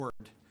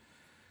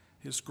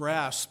His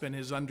grasp and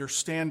his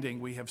understanding,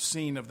 we have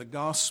seen, of the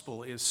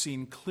gospel is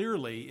seen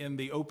clearly in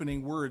the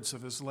opening words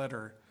of his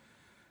letter.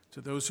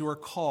 To those who are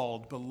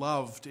called,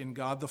 beloved in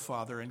God the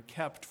Father, and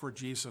kept for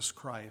Jesus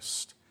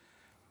Christ.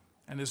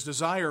 And his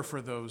desire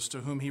for those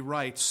to whom he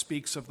writes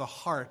speaks of the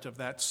heart of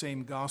that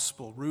same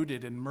gospel,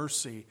 rooted in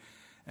mercy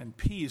and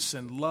peace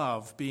and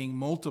love being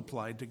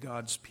multiplied to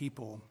God's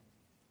people.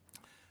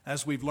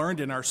 As we've learned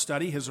in our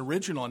study, his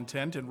original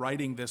intent in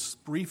writing this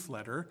brief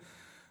letter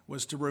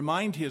was to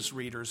remind his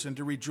readers and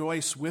to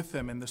rejoice with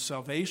them in the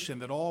salvation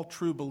that all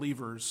true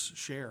believers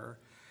share,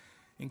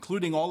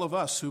 including all of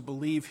us who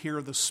believe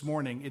here this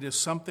morning. It is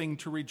something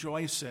to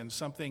rejoice in,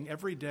 something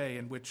every day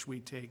in which we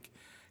take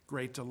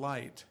great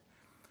delight.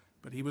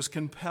 But he was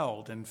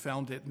compelled and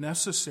found it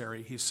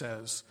necessary, he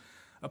says,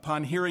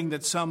 upon hearing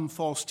that some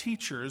false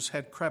teachers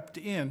had crept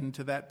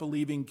into that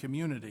believing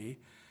community,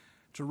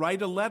 to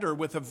write a letter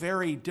with a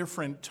very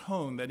different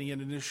tone than he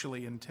had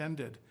initially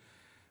intended.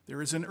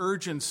 There is an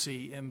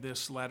urgency in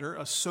this letter,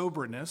 a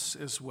soberness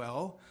as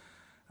well,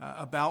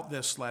 about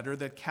this letter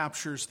that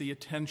captures the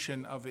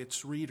attention of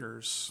its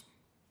readers.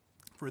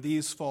 For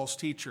these false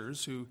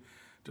teachers who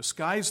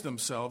disguise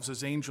themselves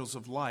as angels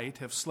of light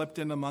have slipped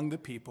in among the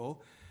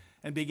people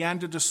and began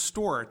to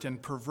distort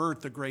and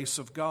pervert the grace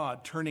of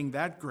God, turning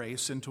that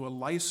grace into a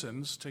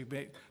license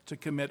to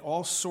commit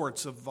all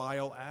sorts of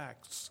vile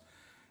acts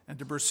and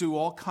to pursue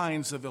all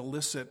kinds of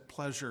illicit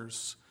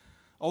pleasures,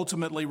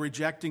 ultimately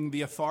rejecting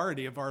the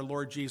authority of our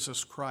Lord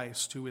Jesus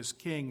Christ, who is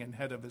King and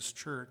head of his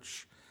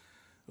church.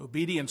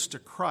 Obedience to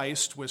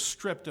Christ was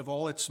stripped of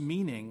all its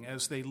meaning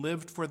as they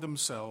lived for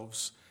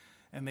themselves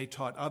and they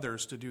taught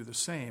others to do the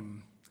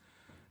same.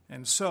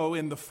 And so,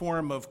 in the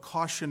form of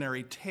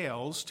cautionary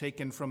tales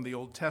taken from the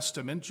Old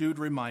Testament, Jude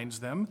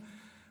reminds them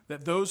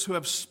that those who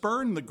have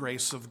spurned the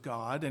grace of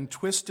God and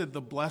twisted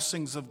the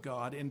blessings of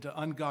God into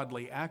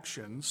ungodly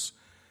actions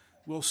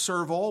will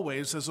serve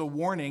always as a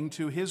warning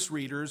to his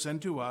readers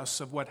and to us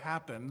of what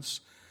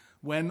happens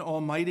when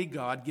Almighty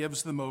God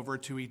gives them over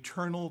to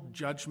eternal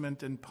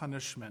judgment and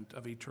punishment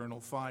of eternal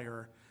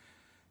fire.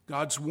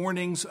 God's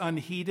warnings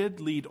unheeded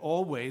lead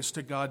always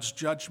to God's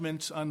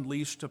judgments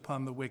unleashed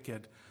upon the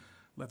wicked.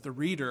 Let the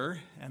reader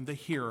and the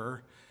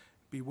hearer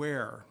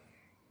beware.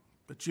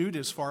 But Jude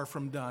is far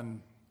from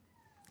done.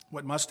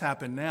 What must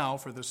happen now,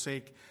 for the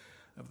sake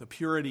of the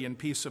purity and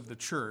peace of the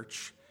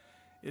church,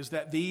 is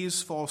that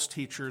these false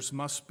teachers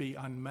must be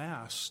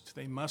unmasked.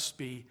 They must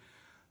be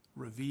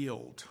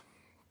revealed.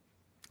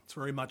 It's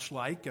very much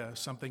like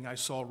something I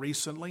saw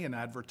recently, an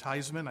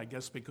advertisement. I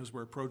guess because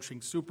we're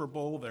approaching Super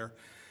Bowl, they're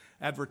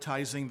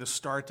advertising the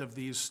start of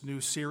these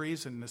new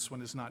series, and this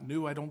one is not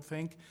new, I don't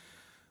think.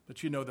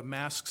 But you know The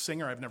Masked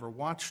Singer. I've never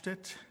watched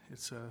it.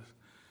 It's a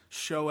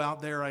show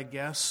out there, I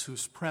guess,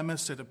 whose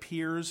premise, it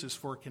appears, is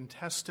for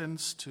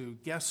contestants to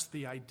guess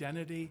the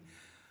identity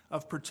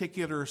of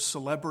particular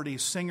celebrity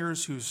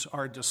singers who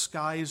are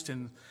disguised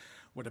in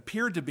what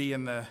appeared to be,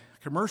 in the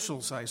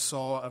commercials I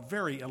saw, a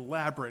very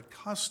elaborate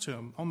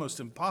costume,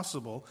 almost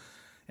impossible,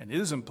 and it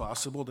is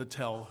impossible to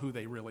tell who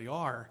they really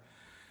are.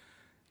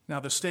 Now,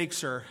 the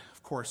stakes are,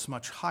 of course,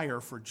 much higher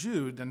for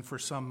Jude than for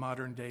some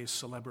modern-day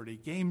celebrity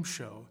game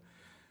show.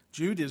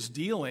 Jude is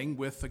dealing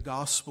with the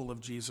gospel of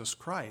Jesus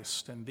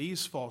Christ, and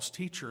these false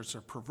teachers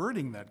are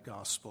perverting that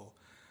gospel,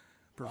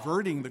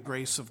 perverting the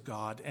grace of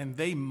God, and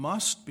they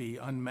must be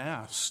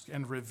unmasked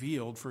and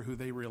revealed for who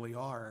they really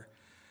are.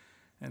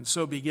 And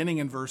so beginning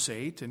in verse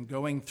 8 and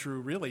going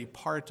through really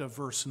part of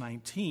verse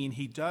 19,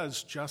 he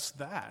does just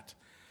that.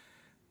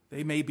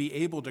 They may be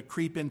able to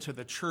creep into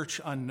the church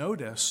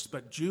unnoticed,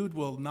 but Jude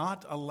will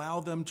not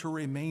allow them to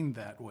remain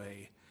that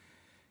way.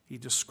 He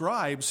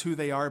describes who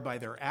they are by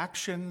their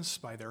actions,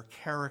 by their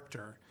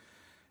character.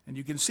 And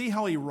you can see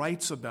how he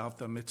writes about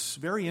them. It's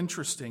very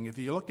interesting. If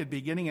you look at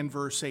beginning in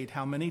verse 8,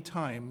 how many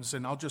times,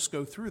 and I'll just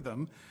go through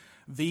them,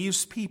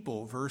 these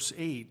people, verse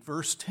 8,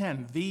 verse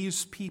 10,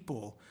 these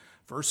people,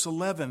 verse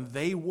 11,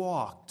 they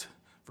walked,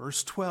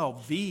 verse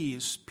 12,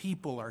 these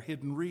people are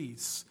hidden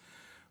wreaths,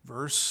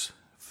 verse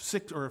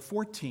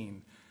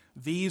 14,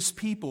 these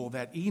people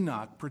that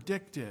Enoch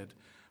predicted,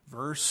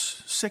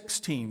 verse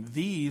 16,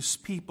 these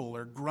people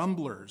are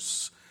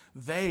grumblers.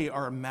 They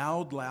are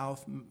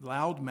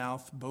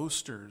loudmouth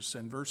boasters.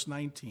 And verse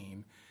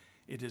 19,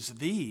 it is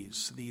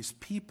these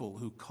people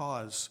who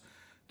cause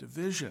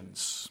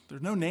divisions.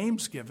 There's no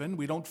names given.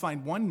 We don't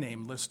find one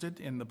name listed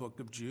in the book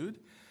of Jude.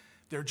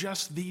 They're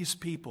just these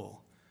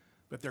people.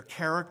 But their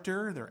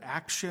character, their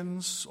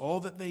actions, all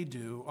that they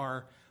do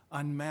are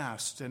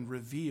unmasked and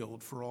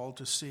revealed for all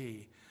to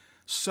see,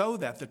 so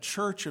that the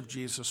church of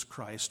Jesus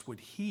Christ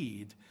would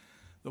heed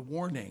the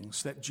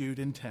warnings that Jude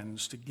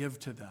intends to give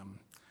to them.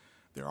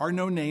 There are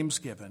no names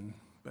given,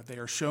 but they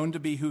are shown to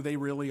be who they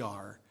really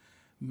are,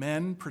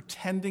 men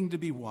pretending to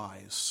be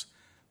wise,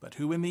 but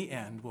who in the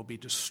end will be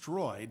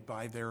destroyed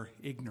by their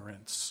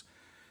ignorance.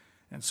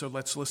 And so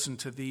let's listen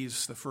to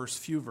these, the first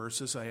few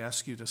verses. I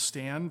ask you to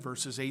stand,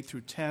 verses 8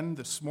 through 10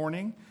 this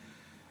morning.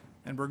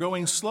 And we're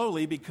going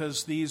slowly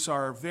because these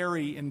are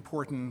very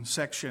important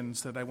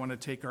sections that I want to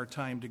take our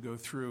time to go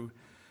through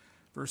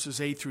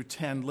Verses 8 through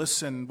 10,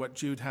 listen what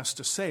Jude has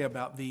to say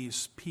about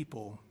these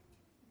people.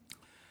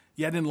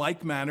 Yet in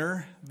like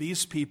manner,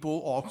 these people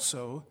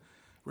also,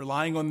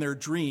 relying on their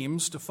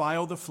dreams,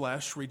 defile the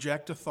flesh,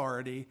 reject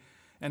authority,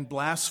 and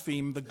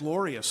blaspheme the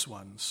glorious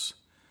ones.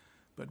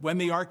 But when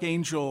the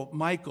archangel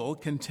Michael,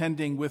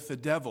 contending with the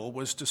devil,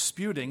 was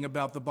disputing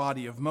about the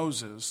body of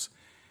Moses,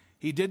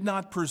 he did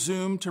not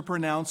presume to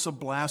pronounce a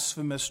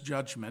blasphemous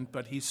judgment,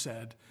 but he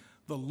said,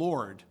 "The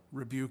Lord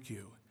rebuke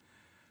you."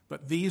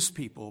 But these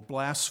people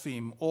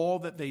blaspheme all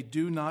that they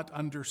do not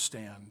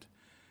understand,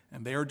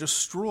 and they are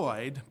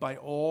destroyed by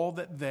all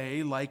that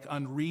they, like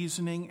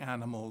unreasoning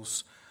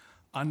animals,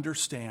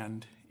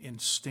 understand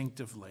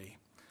instinctively.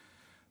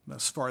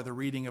 Thus far, the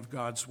reading of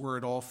God's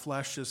word. All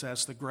flesh is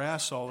as the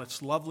grass, all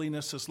its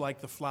loveliness is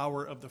like the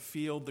flower of the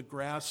field. The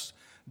grass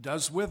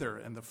does wither,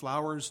 and the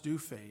flowers do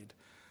fade,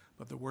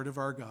 but the word of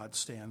our God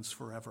stands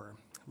forever.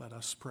 Let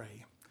us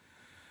pray.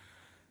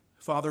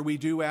 Father, we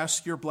do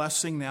ask your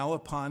blessing now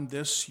upon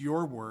this,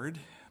 your word.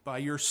 By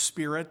your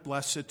Spirit,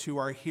 bless it to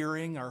our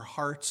hearing, our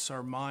hearts,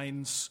 our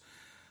minds,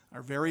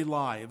 our very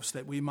lives,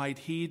 that we might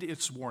heed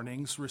its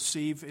warnings,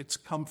 receive its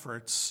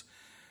comforts,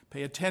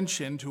 pay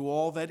attention to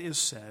all that is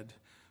said.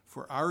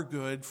 For our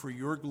good, for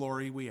your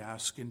glory, we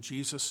ask in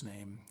Jesus'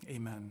 name.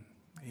 Amen.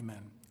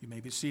 Amen. You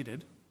may be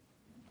seated.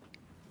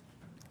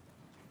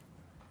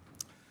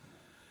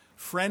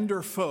 Friend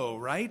or foe,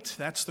 right?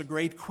 That's the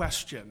great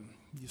question.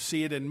 You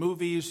see it in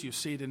movies, you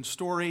see it in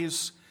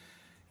stories,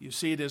 you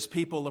see it as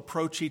people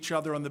approach each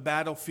other on the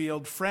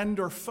battlefield. Friend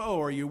or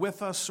foe, are you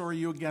with us or are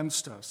you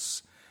against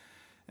us?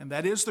 And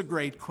that is the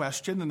great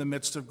question in the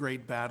midst of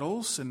great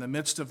battles. In the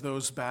midst of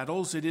those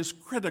battles, it is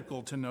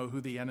critical to know who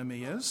the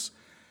enemy is,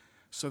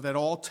 so that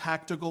all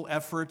tactical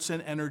efforts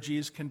and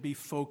energies can be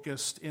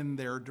focused in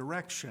their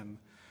direction.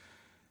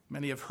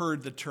 Many have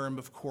heard the term,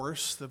 of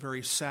course, the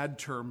very sad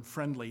term,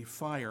 friendly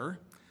fire.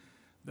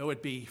 Though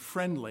it be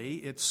friendly,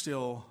 it's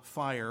still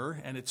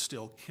fire and it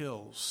still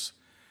kills.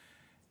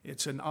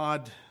 It's an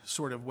odd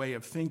sort of way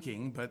of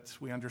thinking, but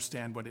we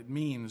understand what it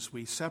means.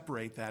 We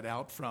separate that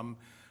out from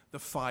the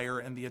fire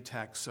and the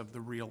attacks of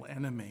the real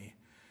enemy.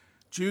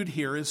 Jude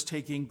here is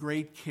taking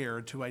great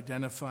care to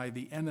identify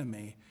the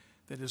enemy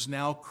that has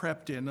now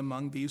crept in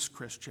among these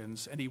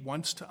Christians, and he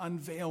wants to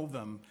unveil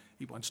them.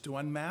 He wants to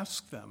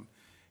unmask them.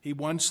 He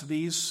wants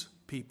these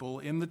people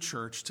in the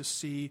church to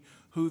see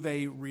who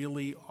they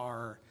really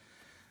are.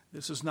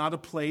 This is not a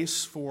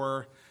place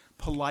for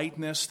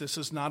politeness. This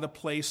is not a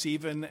place,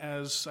 even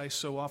as I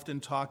so often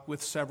talk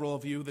with several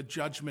of you, the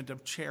judgment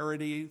of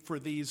charity for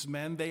these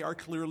men. They are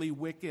clearly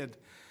wicked,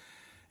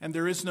 and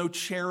there is no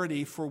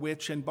charity for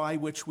which and by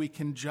which we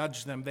can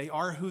judge them. They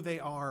are who they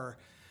are.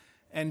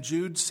 And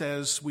Jude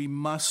says we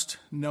must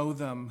know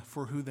them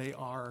for who they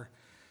are.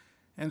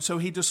 And so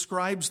he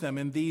describes them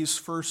in these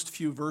first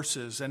few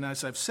verses. And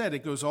as I've said,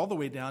 it goes all the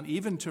way down,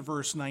 even to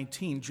verse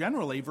 19.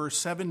 Generally, verse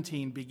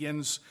 17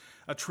 begins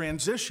a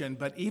transition,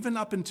 but even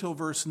up until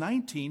verse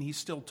 19, he's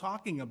still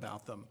talking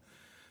about them.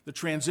 The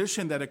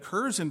transition that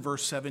occurs in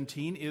verse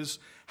 17 is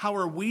how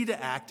are we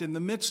to act in the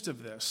midst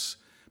of this?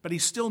 But he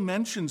still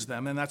mentions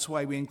them, and that's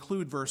why we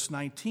include verse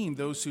 19,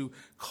 those who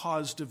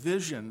cause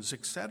divisions,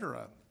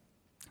 etc.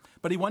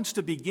 But he wants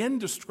to begin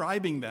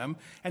describing them,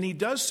 and he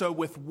does so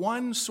with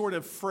one sort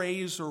of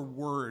phrase or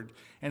word,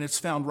 and it's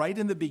found right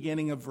in the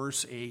beginning of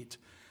verse 8.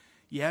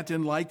 Yet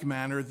in like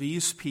manner,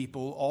 these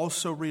people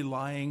also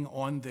relying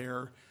on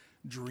their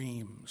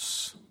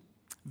dreams.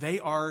 They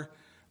are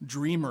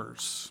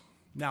dreamers.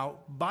 Now,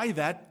 by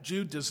that,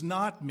 Jude does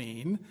not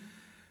mean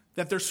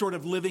that they're sort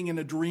of living in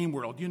a dream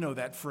world. You know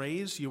that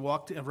phrase. You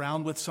walk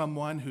around with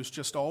someone who's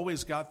just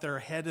always got their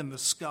head in the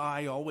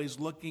sky, always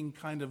looking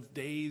kind of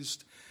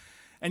dazed.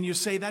 And you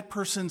say that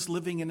person's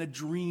living in a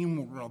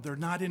dream world. They're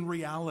not in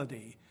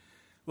reality.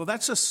 Well,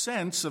 that's a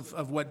sense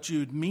of what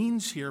Jude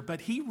means here,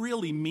 but he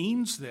really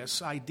means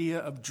this idea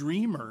of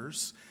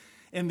dreamers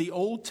in the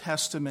Old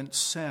Testament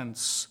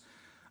sense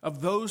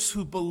of those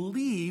who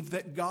believe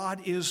that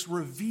God is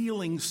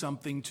revealing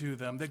something to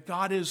them, that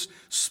God is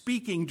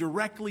speaking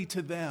directly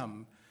to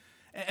them.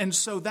 And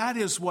so that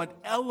is what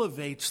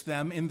elevates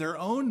them in their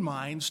own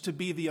minds to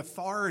be the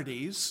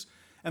authorities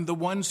and the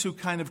ones who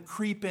kind of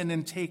creep in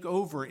and take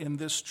over in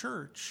this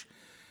church.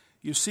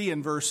 You see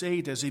in verse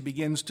 8, as he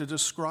begins to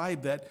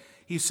describe that,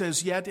 he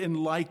says, yet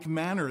in like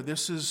manner.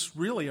 This is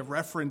really a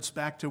reference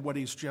back to what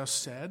he's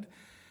just said.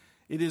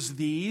 It is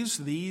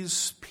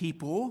these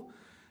people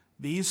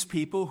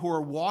who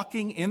are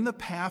walking in the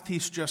path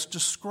he's just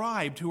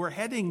described, who are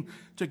heading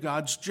to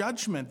God's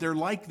judgment. They're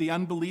like the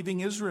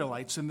unbelieving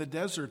Israelites in the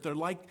desert. They're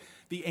like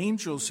the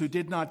angels who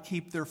did not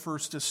keep their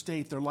first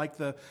estate. They're like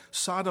the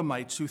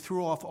Sodomites who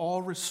threw off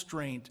all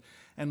restraint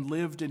and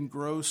lived in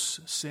gross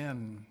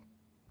sin.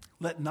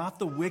 Let not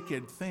the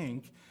wicked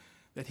think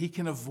that he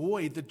can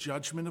avoid the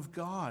judgment of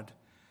God.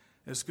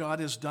 As God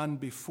has done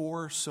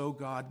before, so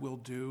God will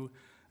do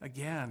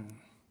again.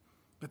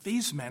 But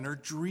these men are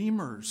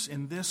dreamers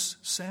in this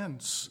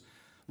sense,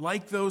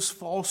 like those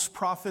false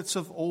prophets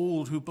of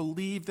old who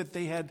believed that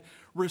they had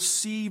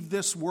received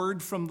this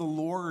word from the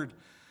Lord.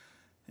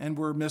 and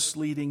were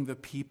misleading the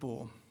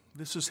people.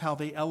 This is how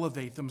they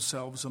elevate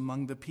themselves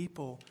among the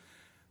people.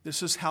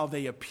 This is how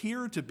they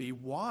appear to be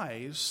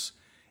wise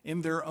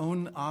in their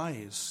own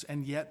eyes,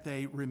 and yet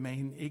they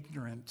remain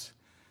ignorant.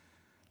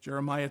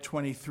 Jeremiah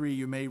 23,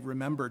 you may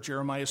remember,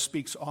 Jeremiah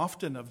speaks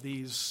often of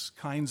these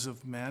kinds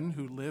of men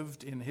who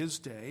lived in his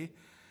day.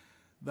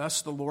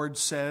 Thus the Lord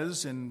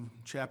says in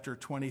chapter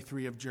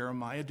 23 of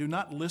Jeremiah, "Do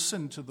not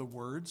listen to the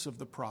words of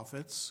the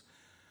prophets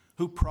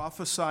who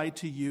prophesy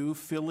to you,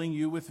 filling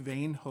you with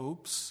vain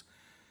hopes.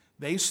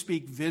 They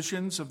speak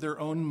visions of their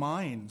own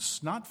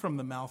minds, not from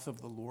the mouth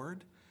of the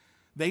Lord.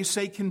 They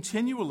say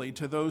continually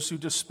to those who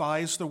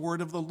despise the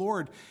word of the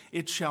Lord,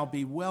 'It shall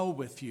be well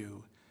with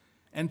you.'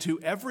 And to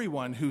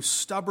everyone who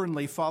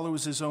stubbornly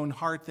follows his own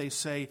heart, they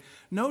say,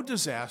 'No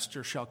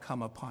disaster shall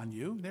come upon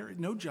you.' There,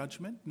 no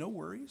judgment, no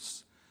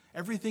worries.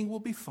 Everything will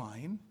be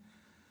fine.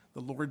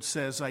 The Lord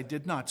says, 'I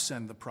did not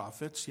send the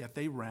prophets, yet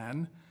they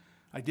ran.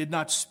 I did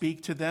not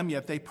speak to them,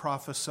 yet they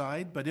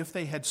prophesied. But if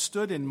they had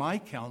stood in my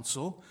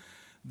counsel,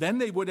 then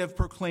they would have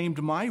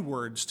proclaimed my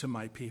words to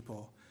my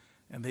people,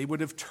 and they would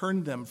have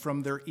turned them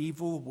from their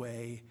evil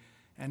way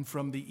and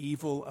from the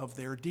evil of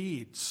their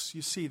deeds.'"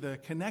 You see the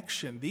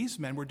connection. These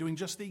men were doing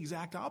just the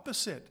exact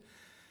opposite.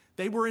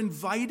 They were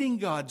inviting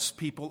God's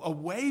people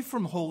away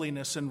from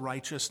holiness and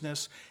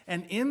righteousness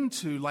and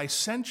into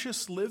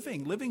licentious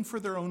living for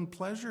their own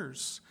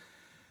pleasures.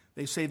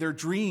 They say their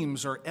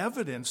dreams are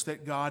evidence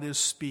that God is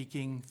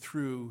speaking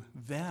through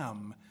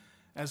them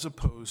as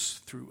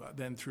opposed through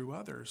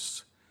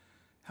others.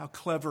 How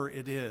clever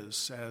it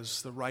is,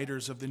 as the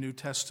writers of the New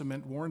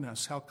Testament warn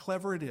us, how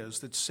clever it is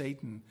that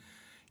Satan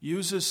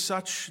uses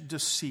such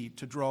deceit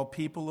to draw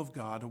people of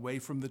God away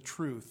from the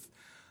truth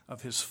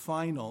of his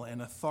final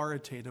and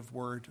authoritative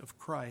word of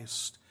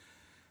Christ.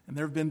 And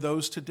there have been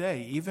those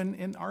today, even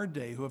in our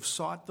day, who have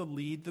sought to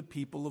lead the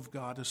people of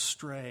God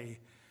astray,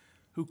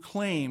 who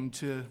claim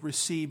to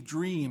receive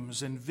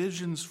dreams and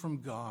visions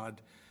from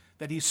God,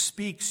 that he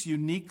speaks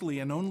uniquely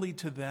and only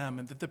to them,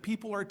 and that the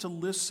people are to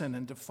listen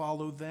and to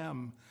follow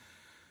them.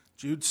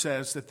 Jude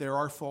says that there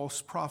are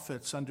false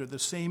prophets under the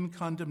same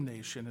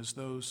condemnation as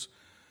those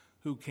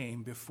who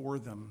came before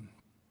them.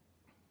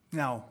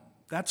 Now,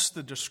 that's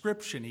the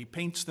description. He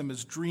paints them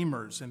as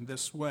dreamers in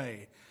this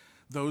way,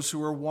 those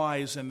who are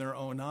wise in their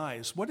own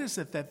eyes. What is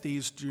it that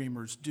these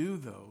dreamers do,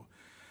 though?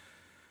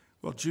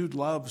 Well, Jude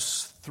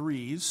loves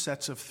threes,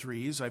 sets of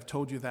threes. I've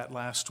told you that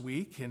last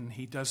week, and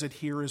he does it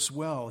here as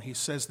well. He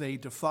says they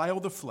defile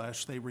the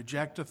flesh, they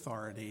reject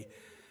authority,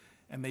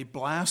 and they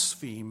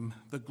blaspheme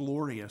the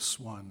glorious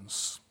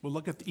ones. We'll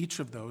look at each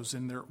of those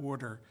in their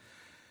order,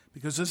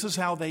 because this is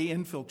how they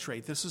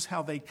infiltrate. This is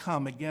how they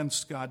come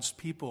against God's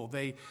people.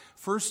 They,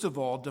 first of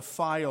all,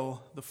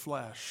 defile the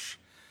flesh.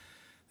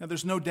 Now,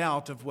 there's no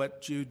doubt of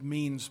what Jude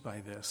means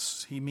by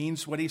this. He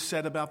means what he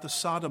said about the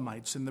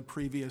Sodomites in the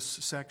previous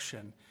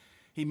section.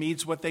 He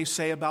means what they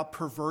say about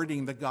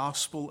perverting the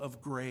gospel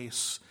of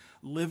grace,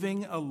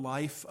 living a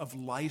life of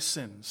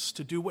license,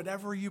 to do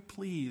whatever you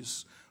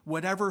please,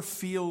 whatever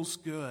feels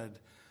good,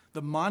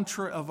 the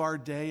mantra of our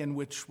day in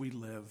which we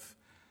live.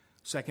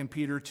 2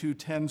 Peter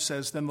 2:10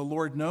 says, "Then the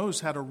Lord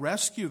knows how to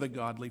rescue the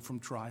godly from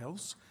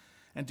trials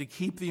and to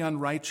keep the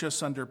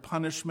unrighteous under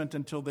punishment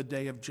until the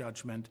day of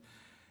judgment,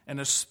 and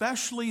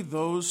especially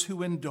those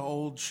who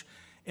indulge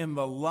in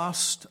the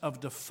lust of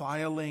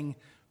defiling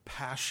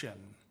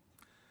passion."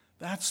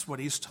 That's what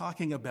he's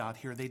talking about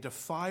here. They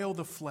defile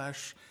the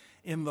flesh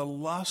in the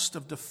lust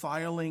of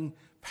defiling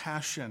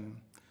passion.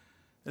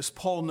 As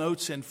Paul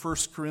notes in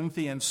 1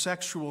 Corinthians,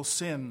 sexual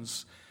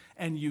sins,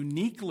 and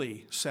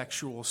uniquely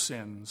sexual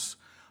sins,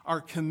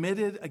 are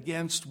committed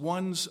against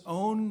one's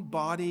own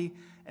body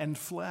and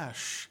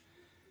flesh.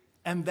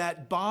 And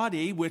that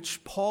body,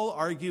 which Paul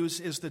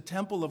argues is the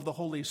temple of the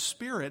Holy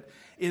Spirit,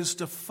 is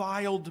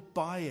defiled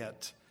by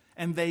it,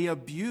 and they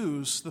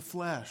abuse the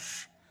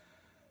flesh.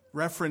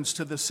 Reference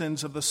to the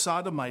sins of the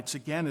Sodomites,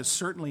 again, is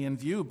certainly in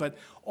view, but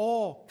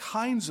all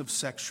kinds of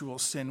sexual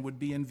sin would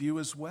be in view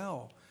as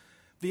well.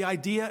 The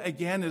idea,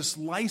 again, is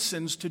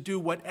license to do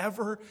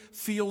whatever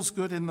feels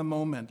good in the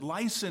moment,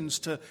 license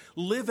to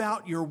live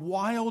out your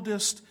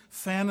wildest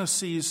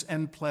fantasies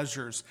and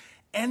pleasures.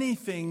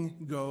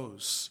 Anything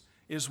goes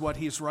is what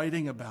he's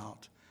writing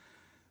about.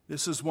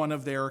 This is one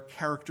of their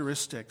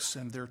characteristics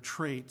and their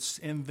traits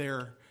in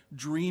their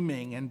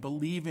dreaming and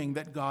believing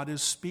that God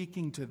is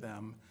speaking to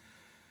them.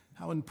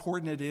 How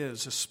important it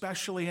is,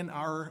 especially in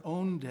our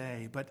own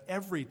day, but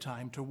every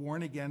time, to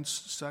warn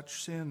against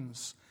such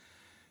sins.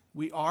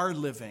 We are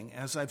living,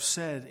 as I've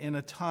said, in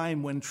a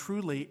time when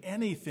truly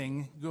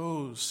anything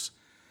goes.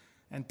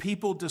 And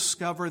people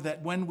discover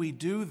that when we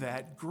do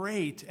that,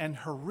 great and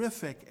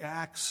horrific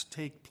acts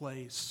take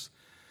place.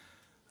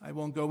 I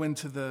won't go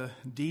into the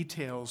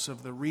details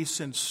of the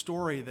recent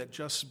story that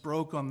just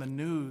broke on the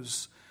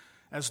news.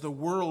 As the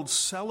world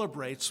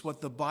celebrates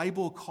what the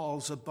Bible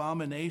calls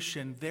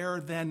abomination, there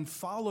then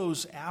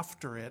follows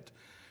after it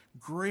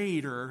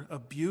greater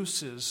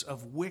abuses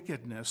of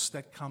wickedness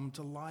that come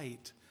to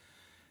light.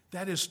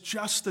 That is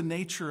just the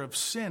nature of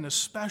sin,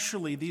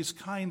 especially these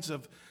kinds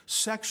of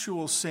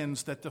sexual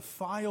sins that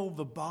defile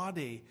the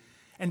body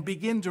and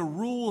begin to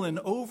rule and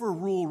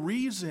overrule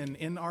reason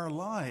in our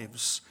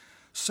lives,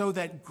 so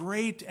that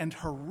great and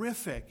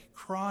horrific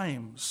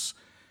crimes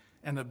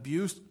and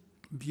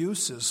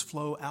abuses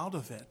flow out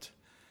of it.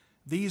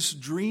 These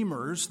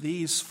dreamers,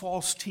 these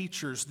false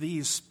teachers,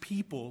 these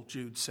people,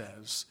 Jude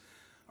says,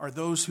 are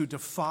those who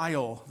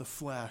defile the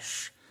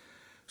flesh.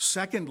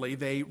 Secondly,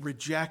 they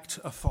reject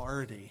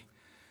authority.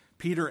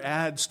 Peter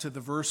adds to the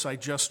verse I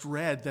just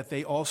read that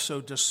they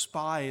also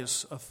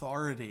despise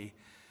authority.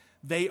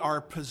 They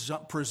are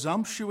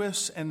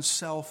presumptuous and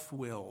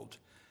self-willed.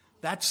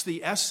 That's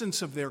the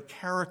essence of their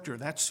character.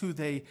 That's who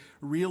they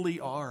really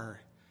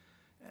are.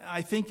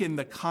 I think in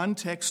the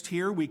context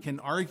here, we can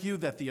argue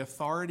that the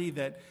authority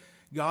that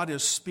God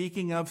is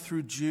speaking of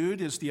through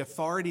Jude is the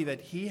authority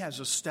that he has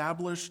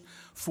established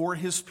for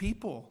his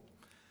people.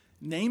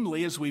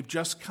 Namely, as we've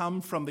just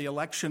come from the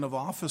election of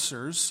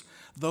officers,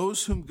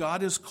 those whom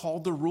God has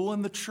called to rule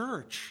in the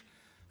church.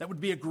 That would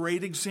be a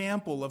great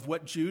example of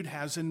what Jude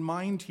has in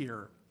mind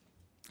here.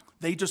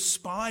 They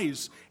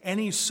despise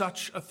any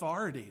such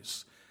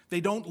authorities. They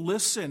don't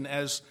listen,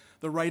 as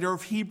the writer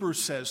of Hebrews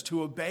says,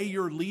 to obey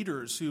your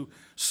leaders who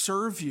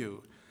serve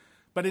you.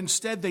 But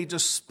instead, they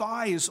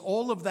despise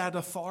all of that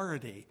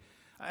authority.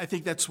 I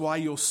think that's why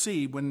you'll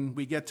see when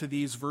we get to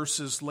these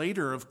verses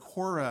later of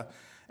Korah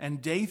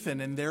and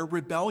Dathan and their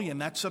rebellion,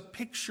 that's a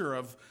picture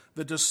of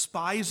the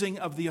despising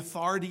of the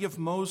authority of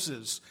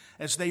Moses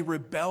as they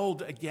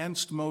rebelled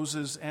against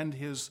Moses and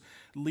his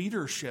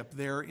leadership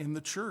there in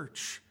the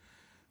church.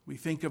 We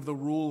think of the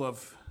rule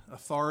of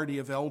authority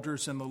of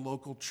elders in the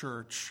local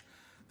church,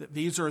 that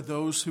these are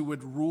those who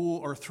would rule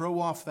or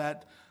throw off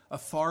that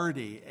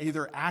authority,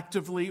 either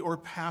actively or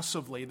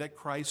passively, that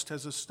Christ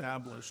has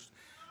established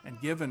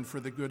and given for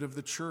the good of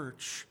the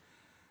church.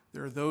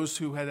 There are those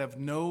who have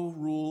no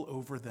rule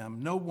over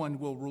them. No one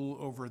will rule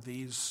over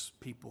these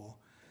people.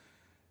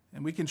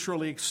 And we can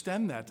surely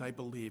extend that, I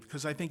believe,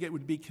 because I think it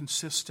would be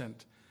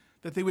consistent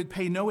that they would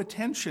pay no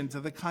attention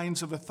to the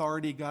kinds of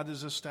authority God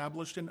has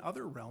established in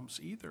other realms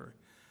either.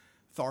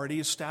 Authority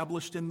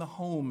established in the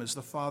home, as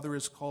the father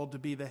is called to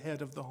be the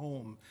head of the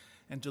home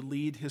and to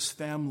lead his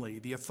family.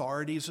 The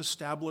authority is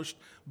established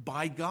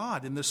by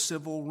God in the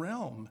civil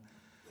realm.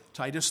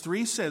 Titus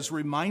 3 says,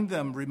 remind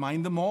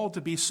them all to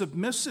be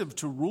submissive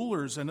to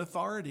rulers and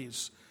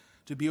authorities,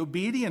 to be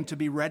obedient, to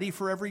be ready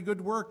for every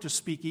good work, to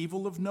speak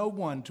evil of no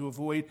one, to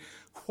avoid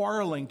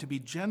quarreling, to be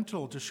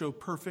gentle, to show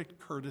perfect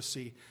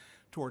courtesy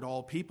toward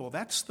all people.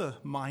 That's the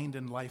mind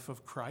and life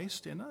of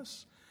Christ in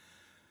us.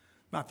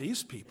 Not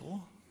these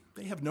people.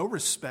 They have no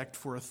respect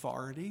for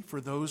authority,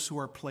 for those who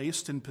are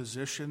placed in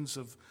positions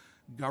of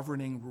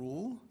governing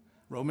rule.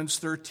 Romans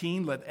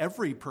 13, let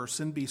every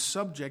person be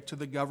subject to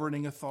the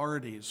governing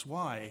authorities.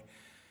 Why?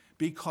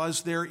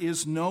 Because there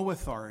is no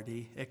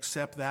authority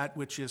except that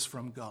which is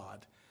from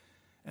God,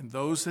 and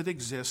those that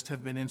exist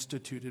have been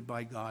instituted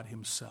by God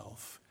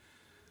himself.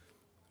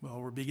 Well,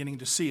 we're beginning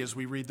to see as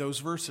we read those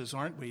verses,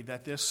 aren't we,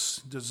 that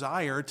this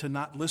desire to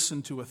not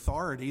listen to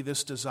authority,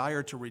 this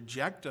desire to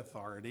reject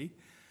authority,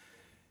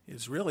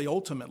 is really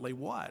ultimately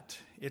what?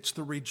 It's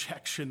the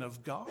rejection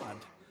of God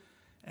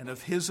and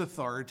of his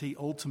authority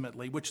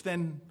ultimately, which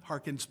then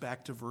harkens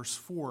back to verse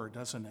 4,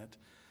 doesn't it?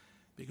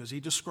 Because he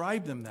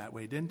described them that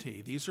way, didn't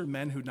he? These are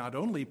men who not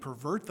only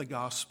pervert the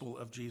gospel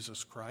of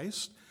Jesus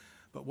Christ,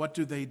 but what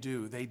do?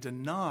 They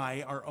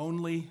deny our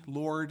only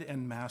Lord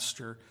and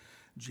Master,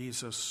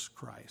 Jesus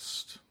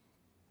Christ.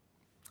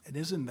 And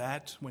isn't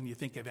that, when you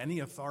think of any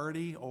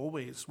authority,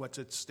 always what's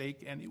at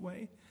stake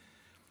anyway?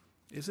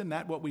 Isn't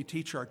that what we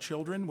teach our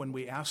children when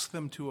we ask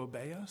them to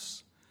obey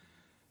us?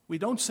 We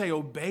don't say,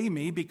 obey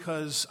me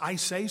because I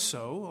say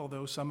so,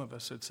 although some of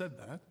us had said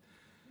that.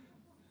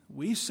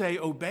 We say,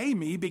 obey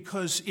me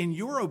because in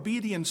your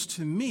obedience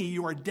to me,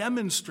 you are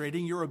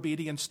demonstrating your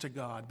obedience to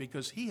God,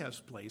 because he has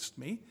placed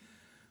me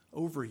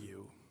over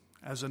you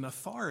as an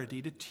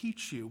authority to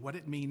teach you what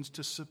it means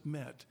to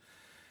submit.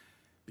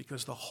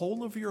 Because the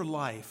whole of your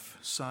life,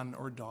 son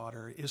or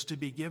daughter, is to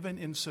be given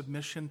in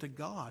submission to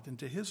God and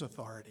to his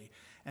authority.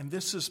 And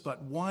this is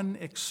but one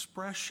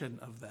expression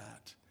of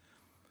that.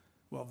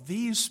 Well,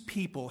 these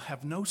people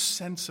have no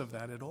sense of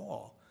that at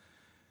all.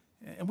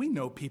 And we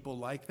know people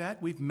like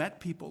that. We've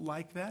met people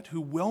like that who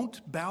won't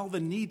bow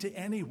the knee to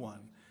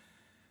anyone.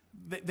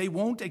 They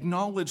won't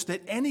acknowledge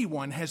that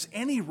anyone has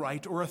any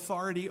right or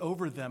authority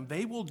over them.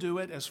 They will do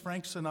it, as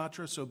Frank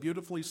Sinatra so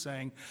beautifully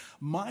sang,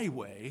 my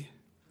way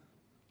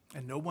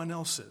and no one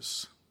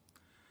else's.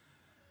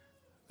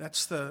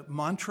 That's the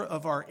mantra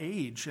of our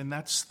age, and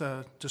that's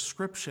the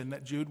description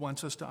that Jude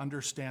wants us to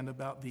understand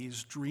about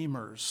these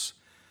dreamers.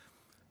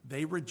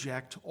 They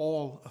reject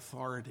all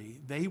authority.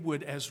 They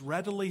would as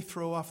readily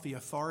throw off the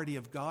authority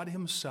of God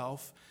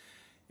himself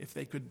if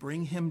they could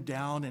bring him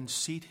down and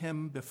seat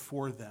him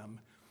before them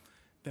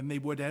than they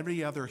would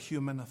every other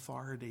human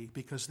authority,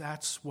 because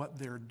that's what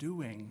they're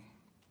doing.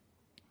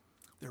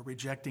 They're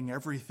rejecting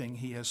everything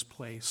he has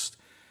placed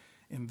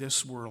in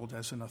this world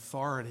as an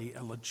authority,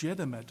 a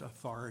legitimate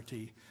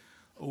authority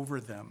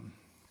over them.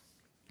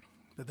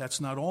 But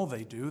that's not all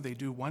they do. They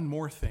do one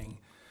more thing.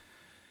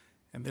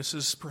 And this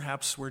is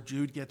perhaps where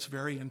Jude gets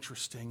very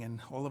interesting.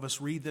 And all of us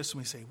read this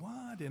and we say,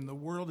 what in the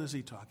world is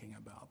he talking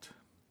about?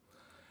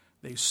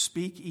 They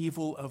speak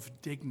evil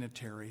of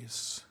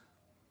dignitaries.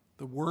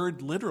 The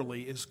word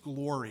literally is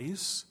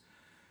glories.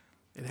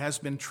 It has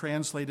been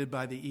translated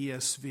by the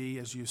ESV,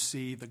 as you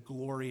see, the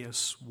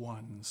glorious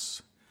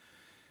ones.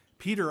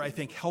 Peter, I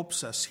think,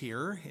 helps us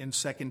here in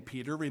 2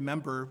 Peter.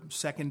 Remember,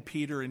 2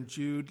 Peter and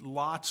Jude,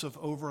 lots of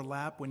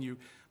overlap. When you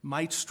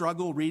might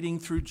struggle reading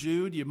through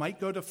Jude, you might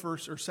go to 1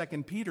 or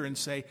 2 Peter and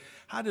say,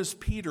 how does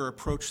Peter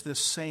approach this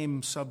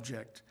same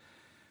subject?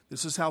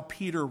 This is how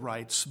Peter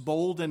writes,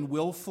 bold and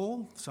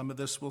willful, some of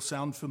this will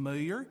sound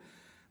familiar.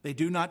 They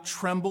do not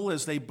tremble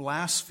as they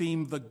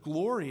blaspheme the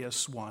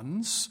glorious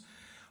ones,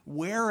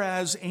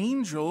 whereas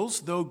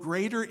angels, though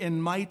greater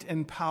in might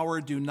and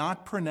power, do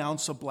not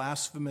pronounce a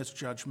blasphemous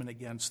judgment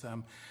against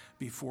them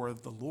before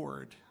the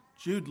Lord.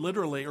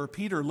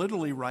 Peter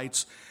literally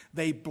writes,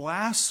 they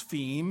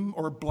blaspheme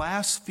or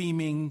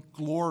blaspheming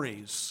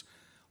glories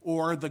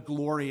or the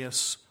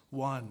glorious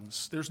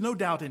ones. There's no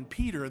doubt in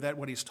Peter that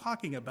what he's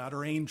talking about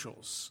are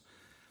angels.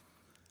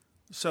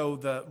 So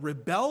the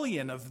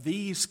rebellion of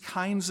these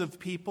kinds of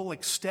people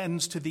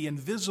extends to the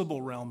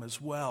invisible realm as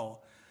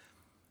well.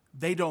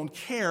 They don't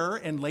care,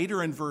 and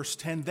later in verse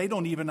 10, they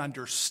don't even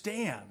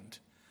understand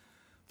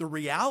the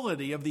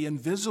reality of the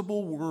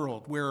invisible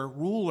world where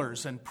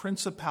rulers and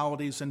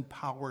principalities and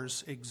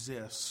powers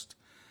exist.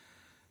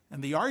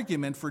 And the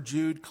argument for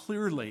Jude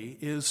clearly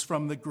is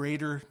from the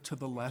greater to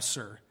the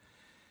lesser.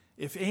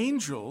 If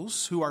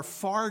angels, who are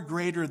far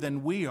greater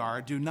than we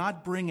are, do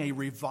not bring a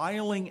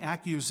reviling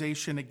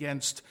accusation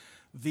against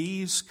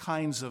these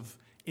kinds of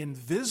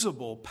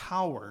invisible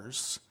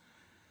powers,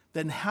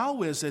 then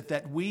how is it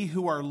that we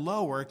who are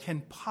lower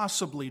can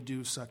possibly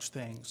do such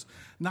things?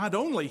 Not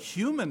only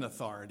human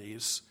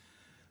authorities,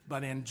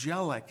 but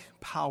angelic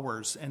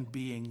powers and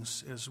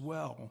beings as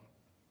well.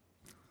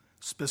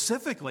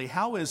 Specifically,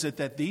 how is it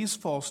that these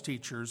false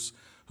teachers,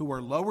 who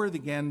are lower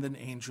again than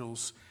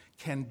angels,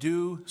 can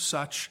do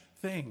such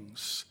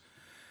things?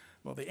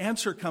 Well, the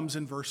answer comes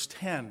in verse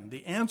 10.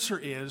 The answer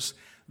is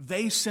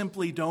they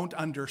simply don't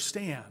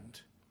understand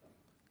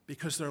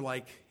because they're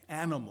like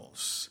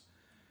animals.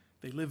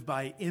 They live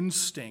by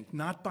instinct,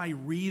 not by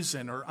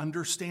reason or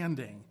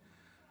understanding.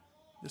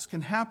 This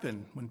can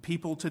happen when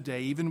people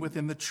today, even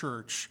within the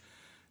church,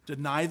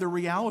 deny the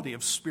reality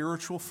of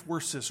spiritual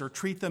forces or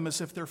treat them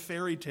as if they're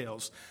fairy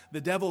tales.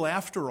 The devil,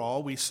 after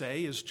all, we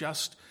say, is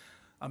just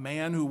a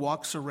man who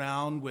walks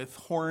around with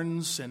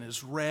horns and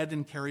is red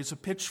and carries a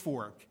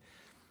pitchfork.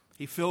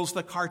 He fills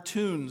the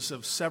cartoons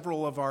of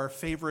several of our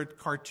favorite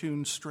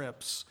cartoon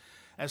strips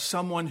as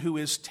someone who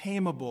is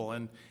tameable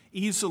and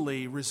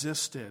easily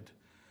resisted.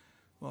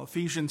 Well,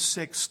 Ephesians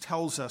 6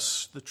 tells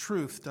us the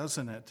truth,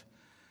 doesn't it?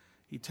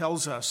 He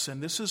tells us,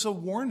 and this is a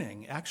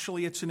warning,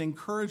 actually it's an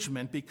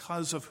encouragement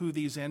because of who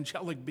these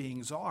angelic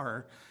beings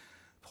are.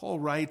 Paul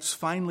writes,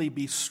 finally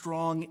be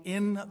strong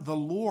in the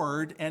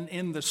Lord and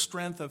in the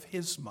strength of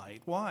his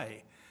might.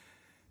 Why?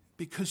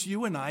 Because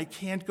you and I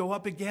can't go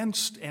up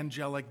against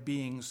angelic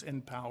beings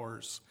and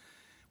powers.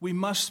 We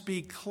must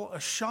be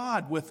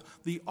shod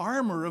with the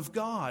armor of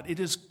God. It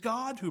is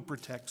God who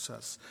protects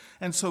us.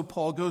 And so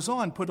Paul goes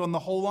on, put on the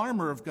whole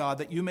armor of God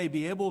that you may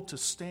be able to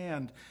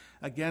stand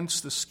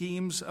against the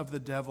schemes of the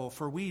devil.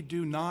 For we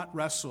do not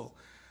wrestle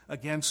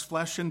against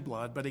flesh and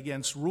blood, but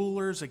against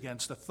rulers,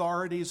 against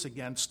authorities,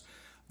 against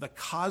the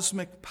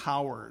cosmic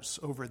powers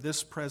over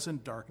this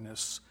present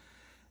darkness,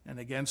 and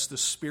against the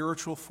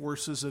spiritual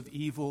forces of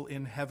evil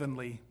in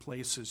heavenly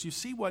places. You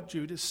see what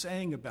Jude is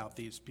saying about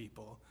these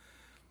people.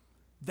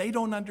 They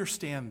don't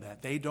understand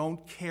that. They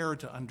don't care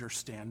to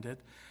understand it.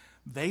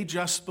 They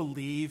just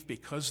believe,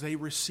 because they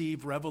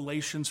receive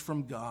revelations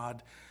from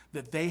God,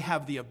 that they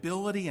have the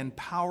ability and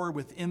power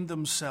within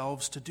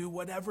themselves to do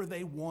whatever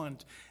they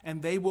want,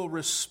 and they will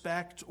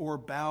respect or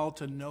bow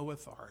to no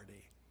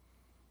authority.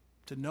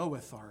 To no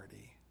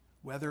authority,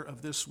 whether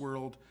of this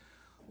world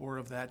or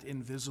of that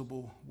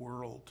invisible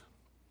world.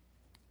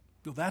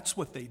 Well, that's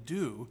what they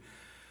do.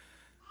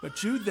 But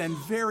Jude then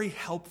very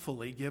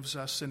helpfully gives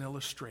us an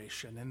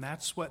illustration, and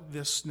that's what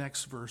this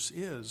next verse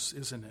is,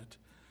 isn't it?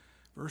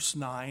 Verse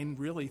 9,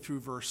 really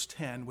through verse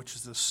 10, which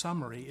is the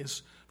summary,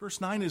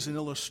 verse 9 is an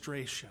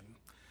illustration.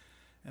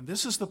 And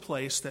this is the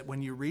place that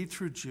when you read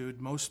through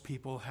Jude, most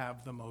people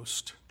have the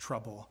most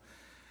trouble.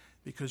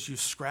 Because you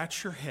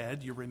scratch your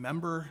head, you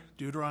remember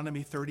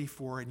Deuteronomy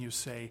 34, and you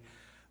say,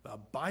 the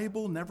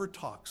Bible never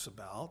talks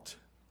about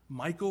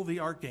Michael the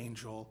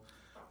archangel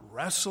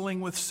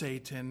wrestling with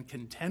Satan,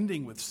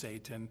 contending with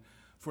Satan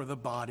for the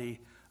body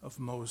of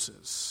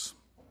Moses.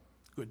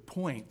 Good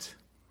point.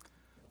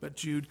 But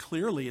Jude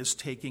clearly is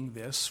taking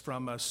this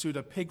from a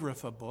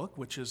pseudepigrapha book,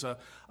 which is a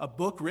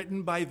book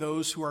written by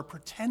those who are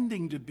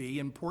pretending to be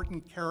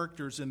important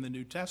characters in the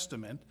New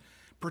Testament,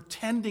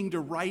 pretending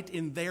to write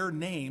in their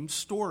name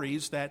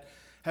stories that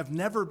have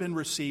never been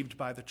received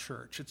by the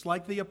church. It's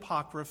like the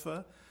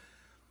Apocrypha,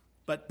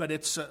 but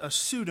it's a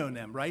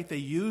pseudonym, right? They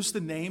use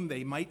the name,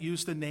 they might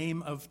use the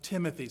name of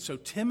Timothy. So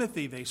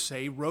Timothy, they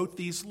say, wrote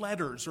these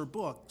letters or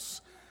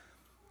books.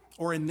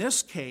 Or in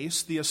this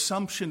case, the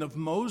Assumption of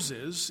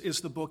Moses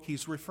is the book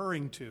he's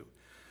referring to,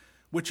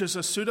 which is a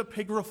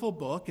pseudepigraphal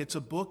book. It's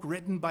a book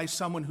written by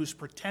someone who's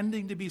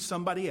pretending to be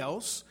somebody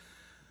else,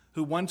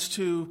 who wants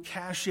to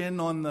cash in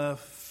on the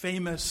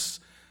famous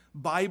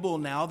Bible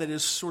now that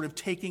is sort of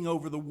taking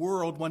over the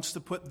world, wants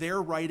to put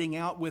their writing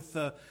out with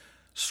the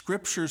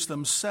scriptures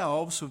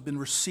themselves who have been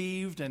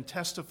received and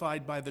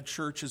testified by the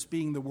church as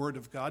being the Word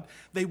of God.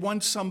 They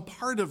want some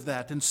part of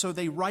that, and so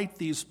they write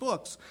these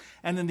books.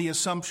 And in the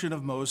Assumption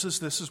of Moses,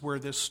 this is where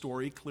this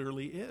story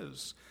clearly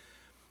is.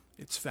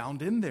 It's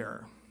found in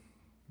there.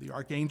 The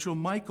archangel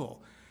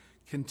Michael,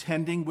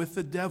 contending with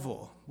the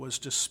devil, was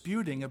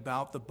disputing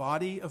about the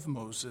body of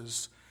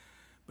Moses,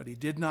 but he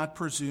did not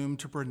presume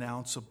to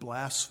pronounce a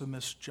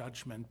blasphemous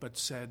judgment, but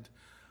said,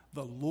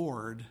 "The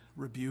Lord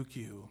rebuke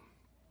you."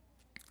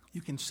 You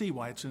can see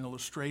why it's an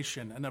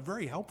illustration, and a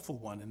very helpful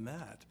one in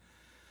that.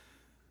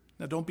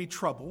 Now, don't be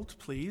troubled,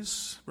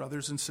 please,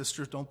 brothers and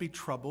sisters, don't be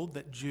troubled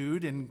that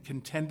Jude, in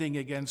contending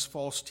against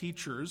false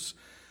teachers,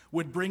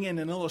 would bring in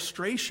an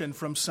illustration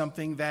from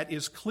something that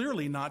is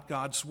clearly not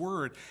God's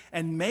word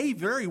and may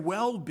very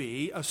well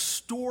be a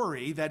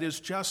story that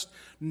is just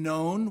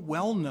known,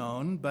 well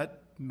known,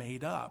 but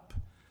made up.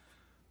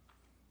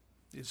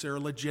 Is there a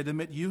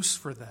legitimate use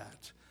for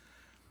that?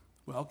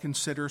 Well,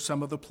 consider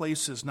some of the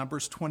places.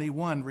 Numbers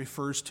 21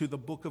 refers to the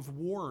book of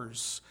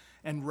wars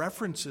and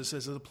references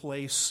as a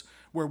place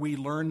where we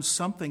learn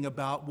something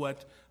about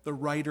what the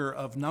writer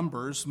of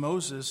Numbers,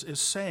 Moses,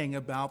 is saying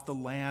about the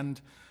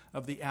land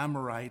of the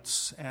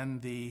Amorites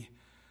and the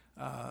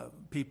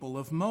people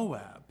of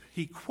Moab.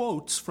 He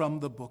quotes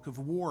from the book of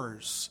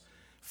wars.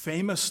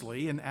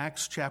 Famously, in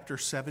Acts chapter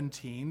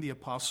 17, the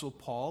Apostle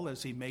Paul,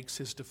 as he makes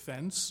his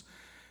defense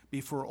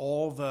before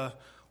all the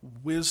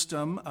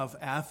wisdom of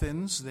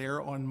Athens there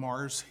on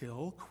Mars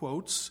Hill,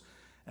 quotes,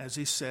 as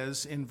he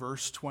says in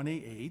verse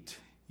 28,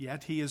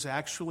 "Yet he is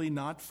actually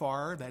not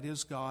far, that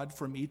is God,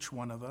 from each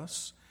one of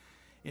us.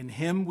 In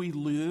him we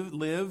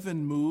live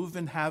and move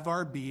and have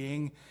our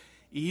being,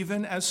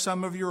 even as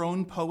some of your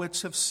own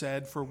poets have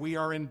said, for we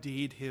are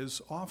indeed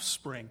his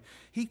offspring."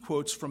 He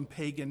quotes from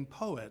pagan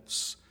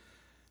poets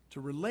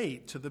to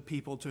relate to the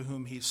people to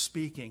whom he's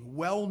speaking,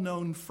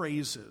 well-known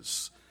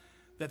phrases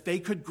that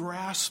they could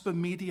grasp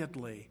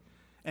immediately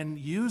and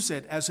use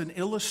it as an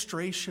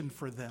illustration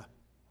for them.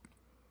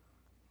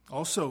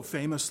 Also,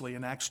 famously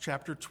in Acts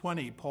chapter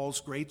 20, Paul's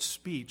great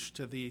speech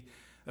to the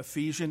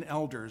Ephesian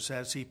elders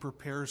as he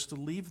prepares to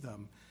leave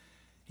them.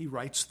 He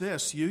writes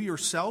this, "You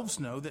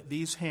yourselves know that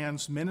these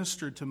hands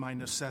ministered to my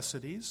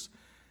necessities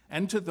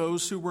and to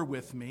those who were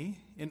with me.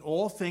 In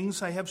all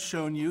things I have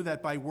shown you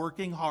that by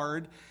working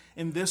hard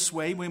in this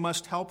way we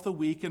must help the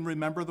weak and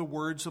remember the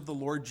words of the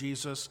Lord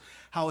Jesus,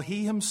 how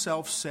he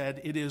himself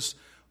said, 'It is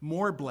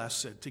more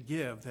blessed to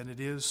give than it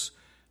is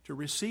to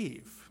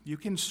receive.'" You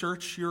can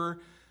search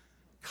your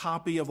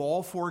copy of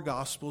all four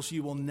Gospels.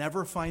 You will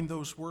never find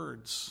those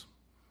words.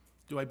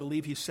 Do I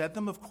believe he said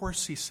them? Of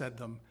course he said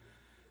them.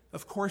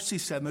 Of course he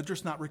said them. They're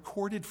just not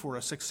recorded for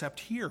us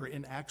except here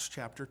in Acts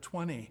chapter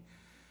 20.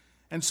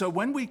 And so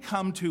when we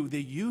come to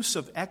the use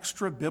of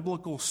extra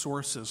biblical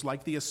sources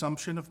like the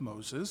Assumption of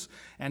Moses,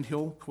 and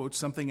he'll quote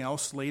something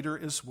else later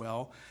as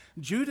well,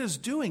 Jude is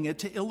doing it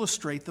to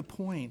illustrate the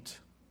point.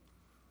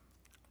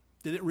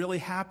 Did it really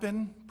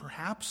happen?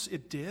 Perhaps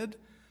it did.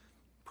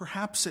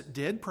 Perhaps it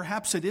did.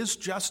 Perhaps it is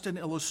just an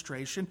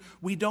illustration.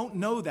 We don't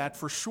know that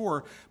for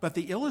sure, but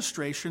the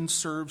illustration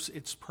serves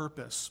its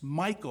purpose.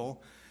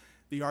 Michael,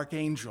 the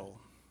archangel,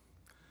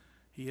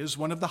 he is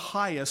one of the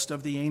highest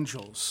of the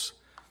angels.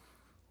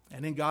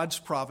 And in God's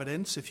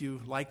providence, if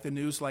you like the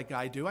news like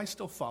I do, I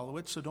still follow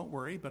it, so don't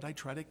worry, but I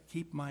try to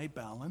keep my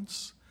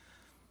balance.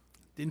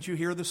 Didn't you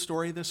hear the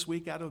story this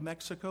week out of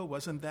Mexico?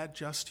 Wasn't that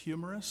just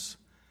humorous?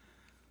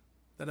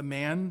 That a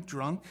man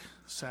drunk,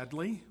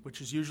 sadly, which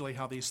is usually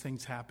how these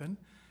things happen,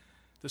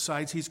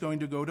 decides he's going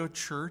to go to a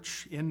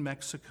church in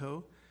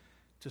Mexico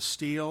to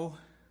steal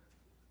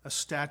a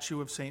statue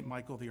of St.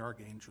 Michael the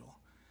Archangel.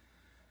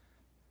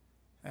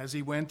 As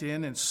he went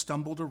in and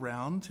stumbled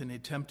around and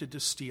attempted to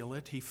steal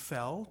it, he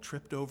fell,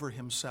 tripped over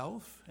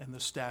himself and the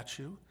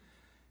statue.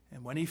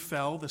 And when he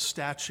fell, the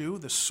statue,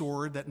 the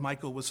sword that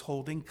Michael was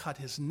holding, cut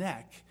his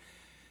neck.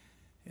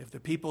 If the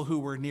people who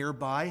were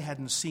nearby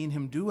hadn't seen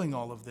him doing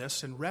all of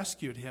this and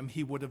rescued him,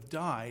 he would have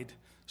died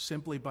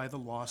simply by the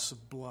loss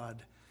of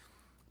blood.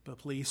 The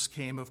police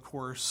came, of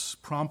course,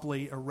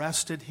 promptly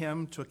arrested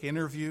him, took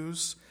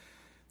interviews.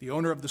 The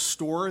owner of the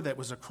store that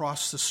was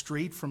across the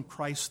street from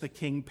Christ the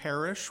King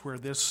Parish, where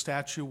this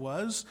statue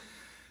was,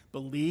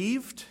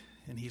 believed,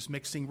 and he's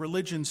mixing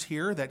religions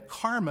here, that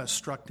karma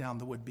struck down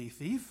the would-be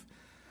thief.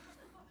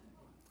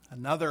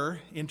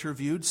 Another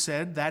interviewed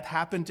said that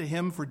happened to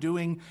him for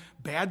doing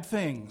bad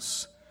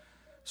things.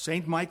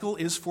 St. Michael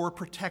is for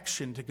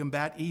protection, to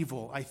combat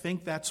evil. I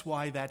think that's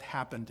why that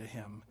happened to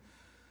him.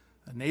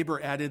 A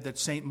neighbor added that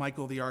St.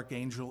 Michael the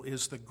Archangel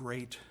is the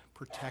great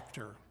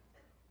protector.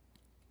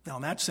 Now,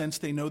 in that sense,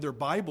 they know their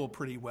Bible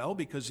pretty well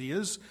because he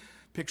is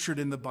pictured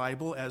in the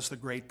Bible as the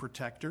great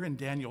protector. In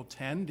Daniel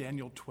 10,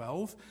 Daniel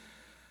 12,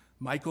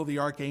 Michael the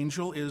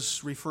Archangel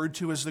is referred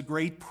to as the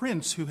great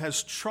prince who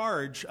has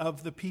charge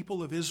of the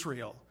people of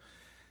Israel.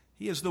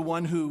 He is the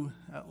one who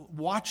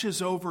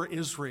watches over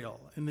Israel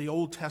in the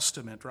Old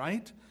Testament,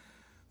 right?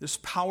 This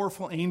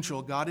powerful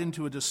angel got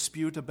into a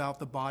dispute about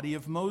the body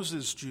of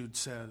Moses, Jude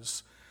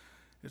says.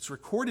 It's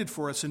recorded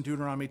for us in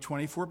Deuteronomy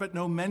 24, but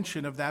no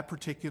mention of that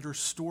particular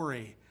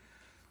story.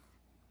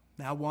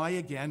 Now, why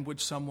again would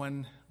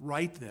someone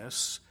write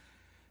this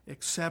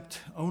except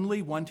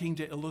only wanting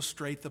to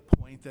illustrate the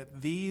point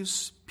that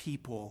these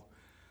people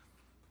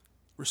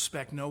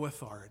respect no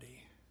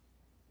authority?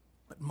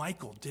 But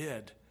Michael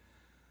did.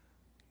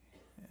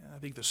 I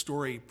think the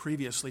story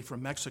previously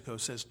from Mexico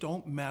says,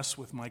 don't mess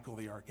with Michael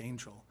the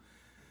Archangel.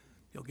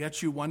 He'll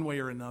get you one way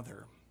or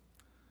another.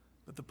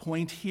 But the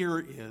point here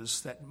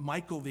is that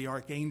Michael the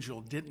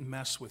Archangel didn't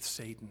mess with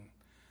Satan.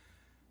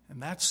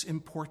 And that's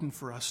important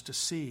for us to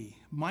see.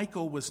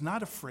 Michael was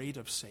not afraid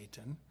of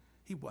Satan.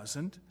 He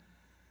wasn't.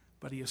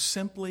 But he has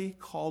simply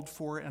called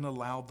for and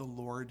allowed the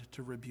Lord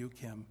to rebuke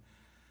him.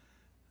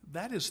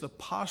 That is the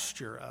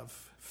posture of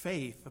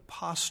faith, the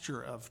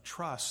posture of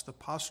trust, the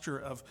posture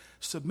of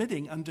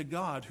submitting unto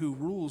God who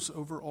rules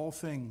over all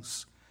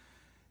things.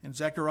 In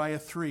Zechariah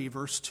 3,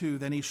 verse 2,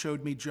 then he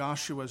showed me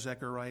Joshua,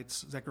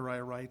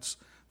 Zechariah writes,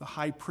 the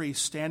high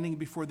priest standing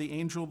before the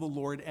angel of the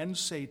Lord, and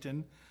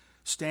Satan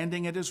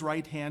standing at his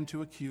right hand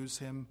to accuse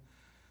him.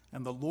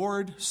 And the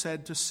Lord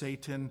said to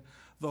Satan,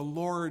 the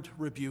Lord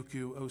rebuke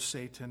you, O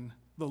Satan.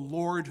 The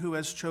Lord who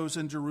has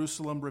chosen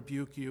Jerusalem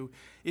rebuke you.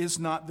 Is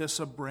not this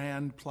a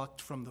brand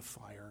plucked from the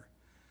fire?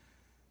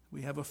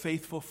 We have a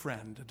faithful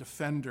friend, a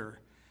defender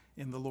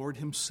in the Lord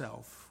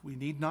himself. We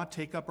need not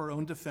take up our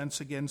own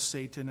defense against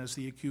Satan as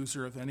the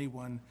accuser of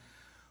anyone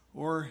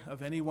or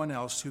of anyone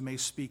else who may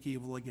speak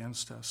evil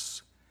against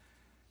us.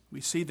 We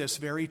see this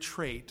very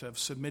trait of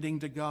submitting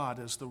to God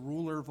as the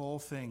ruler of all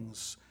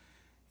things.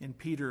 In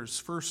Peter's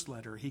first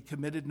letter, he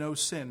committed no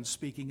sin,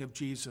 speaking of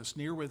Jesus.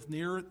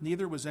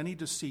 Neither was any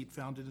deceit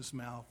found in his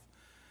mouth.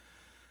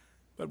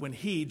 But when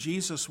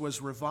Jesus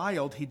was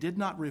reviled, he did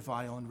not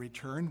revile in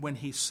return. When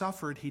he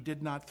suffered, he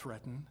did not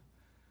threaten.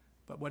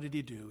 But what did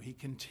he do? He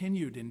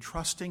continued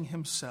entrusting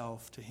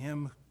himself to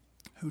him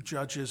who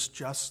judges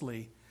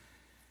justly.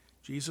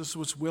 Jesus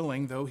was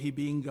willing, though he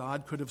being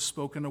God could have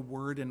spoken a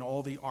word and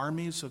all the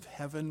armies of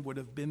heaven would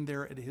have been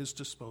there at his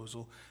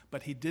disposal,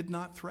 but he did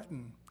not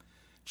threaten.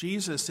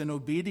 Jesus, in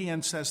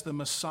obedience as the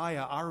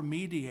Messiah, our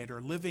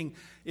mediator, living,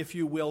 if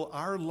you will,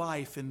 our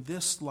life in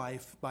this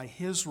life by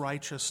his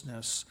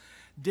righteousness,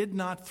 did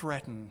not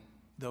threaten,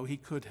 though he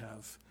could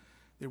have.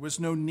 There was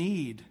no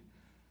need,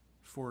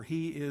 for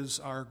he is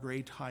our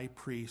great high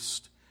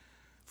priest,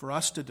 for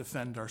us to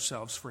defend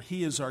ourselves, for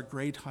he is our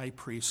great high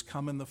priest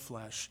come in the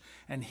flesh,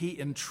 and he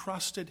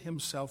entrusted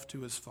himself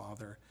to his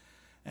Father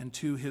and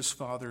to his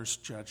Father's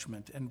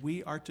judgment, and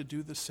we are to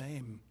do the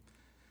same.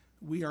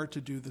 We are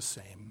to do the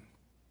same.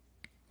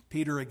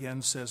 Peter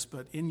again says,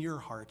 but in your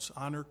hearts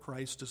honor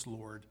Christ as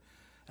Lord,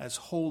 as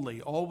holy,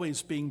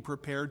 always being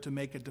prepared to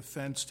make a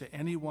defense to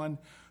anyone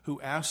who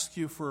asks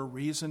you for a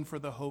reason for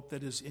the hope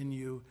that is in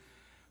you,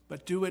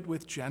 but do it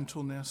with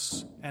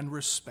gentleness and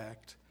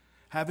respect,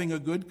 having a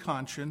good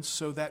conscience,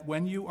 so that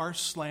when you are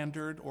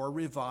slandered or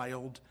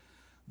reviled,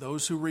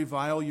 those who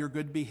revile your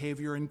good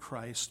behavior in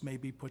Christ may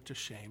be put to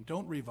shame.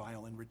 Don't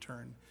revile in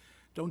return.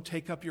 Don't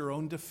take up your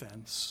own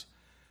defense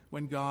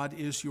when God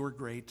is your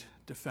great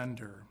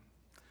defender.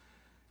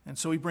 And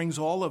so he brings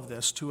all of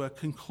this to a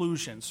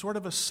conclusion, sort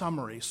of a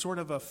summary, sort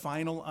of a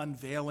final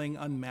unveiling,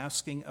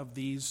 unmasking of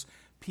these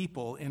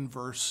people in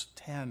verse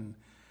 10.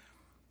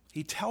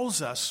 He tells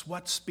us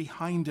what's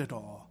behind it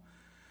all.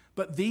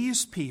 But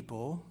these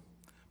people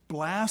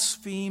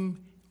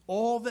blaspheme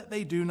all that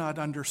they do not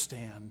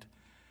understand,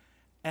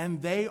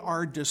 and they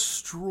are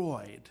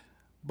destroyed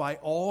by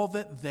all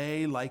that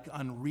they, like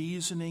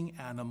unreasoning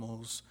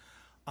animals,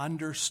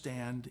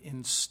 understand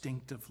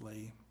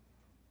instinctively.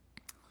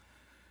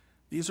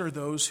 These are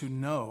those who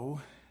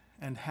know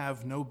and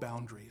have no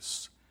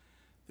boundaries.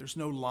 There's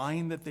no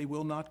line that they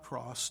will not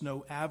cross,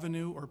 no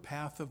avenue or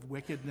path of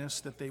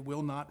wickedness that they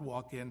will not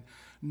walk in,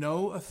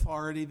 no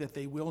authority that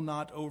they will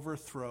not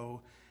overthrow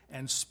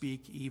and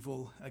speak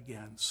evil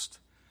against.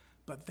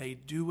 But they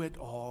do it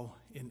all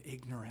in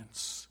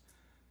ignorance.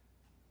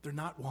 They're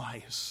not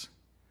wise.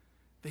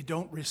 They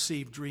don't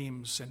receive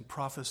dreams and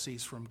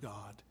prophecies from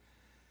God.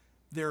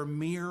 They're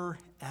mere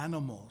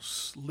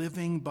animals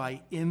living by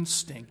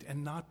instinct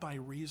and not by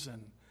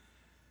reason.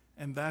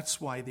 And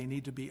that's why they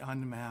need to be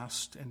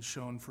unmasked and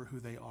shown for who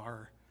they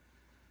are.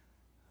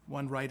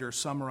 One writer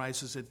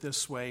summarizes it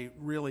this way,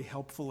 really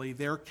helpfully.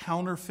 Their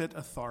counterfeit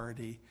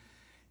authority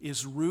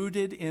is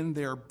rooted in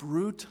their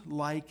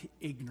brute-like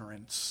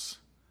ignorance.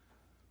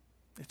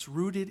 It's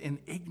rooted in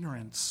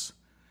ignorance.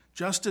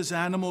 Just as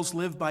animals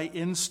live by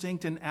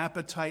instinct and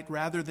appetite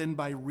rather than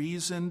by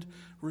reasoned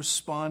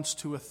response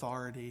to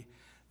authority,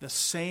 the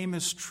same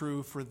is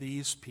true for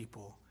these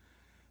people.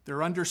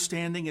 Their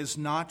understanding is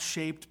not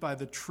shaped by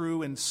the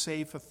true and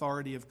safe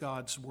authority of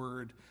God's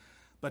word,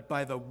 but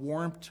by the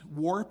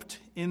warped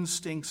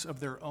instincts of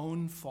their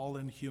own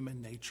fallen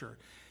human nature.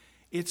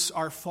 It's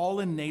our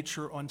fallen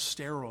nature on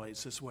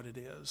steroids is what it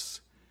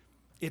is.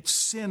 It's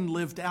sin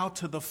lived out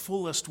to the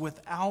fullest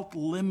without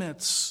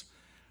limits,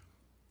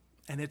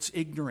 and it's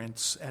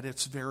ignorance at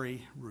its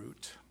very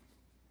root.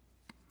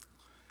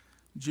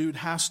 Jude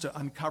has to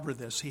uncover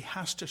this. He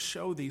has to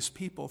show these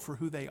people for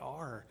who they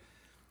are.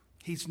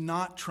 He's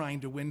not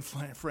trying to win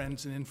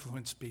friends and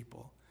influence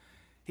people.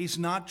 He's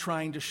not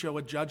trying to show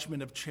a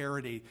judgment of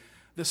charity.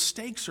 The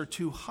stakes are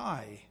too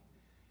high.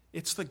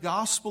 It's the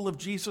gospel of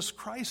Jesus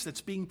Christ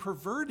that's being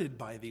perverted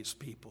by these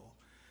people.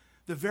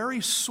 The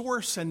very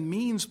source and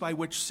means by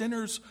which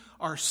sinners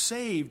are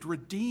saved,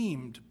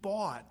 redeemed,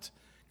 bought,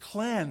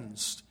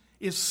 cleansed,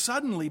 is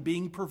suddenly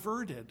being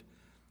perverted.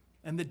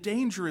 And the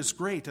danger is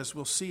great, as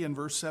we'll see in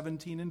verse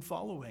 17 and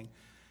following.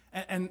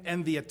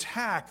 And the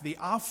attack, the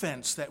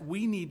offense that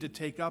we need to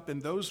take up in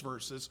those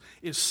verses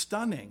is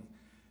stunning.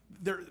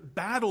 Their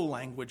battle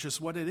language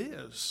is what it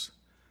is.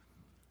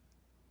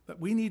 But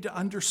we need to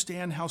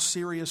understand how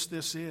serious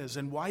this is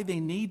and why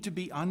they need to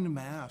be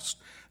unmasked.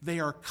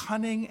 They are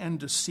cunning and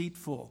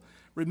deceitful.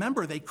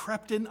 Remember, they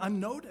crept in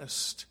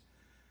unnoticed.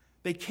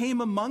 They came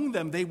among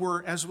them. They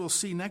were, as we'll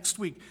see next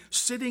week,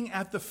 sitting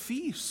at the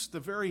feast. The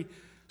very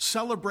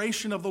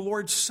celebration of the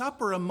Lord's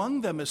Supper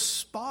among them is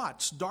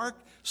spots, dark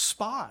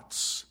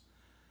spots.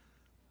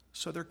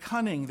 So they're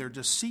cunning, they're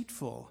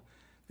deceitful.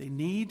 They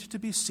need to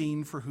be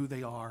seen for who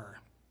they are.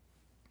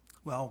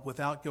 Well,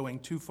 without going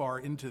too far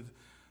into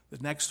the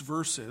next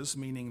verses,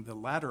 meaning the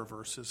latter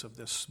verses of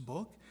this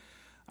book,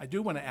 I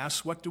do want to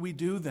ask, what do we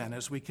do then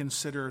as we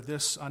consider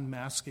this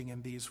unmasking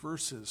in these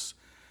verses?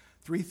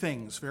 3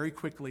 things very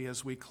quickly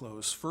as we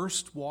close.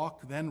 First,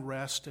 walk, then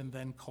rest, and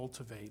then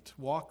cultivate.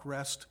 Walk,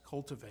 rest,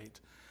 cultivate.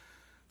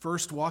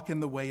 First, walk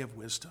in the way of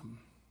wisdom.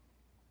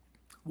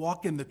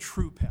 Walk in the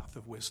true path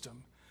of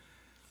wisdom.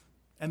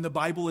 And the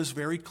Bible is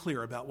very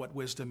clear about what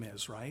wisdom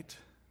is, right?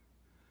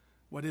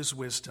 What is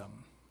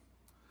wisdom?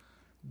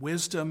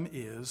 Wisdom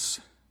is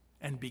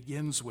and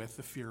begins with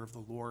the fear of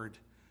the Lord.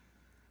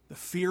 The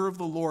fear of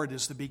the Lord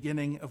is the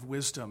beginning of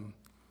wisdom.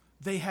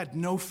 They had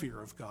no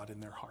fear of God in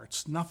their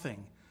hearts,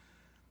 nothing.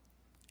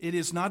 It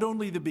is not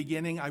only the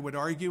beginning, I would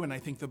argue, and I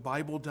think the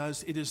Bible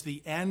does, it is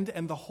the end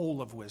and the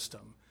whole of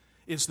wisdom,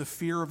 is the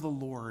fear of the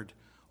Lord.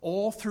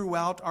 All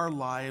throughout our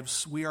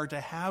lives, we are to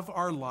have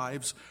our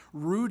lives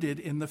rooted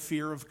in the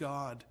fear of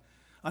God,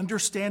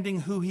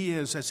 understanding who he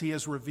is as he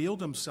has revealed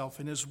himself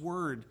in his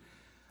word,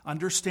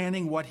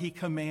 understanding what he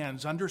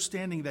commands,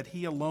 understanding that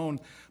he alone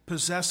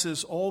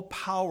possesses all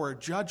power,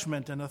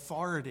 judgment, and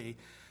authority,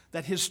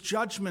 that his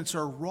judgments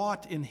are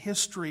wrought in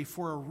history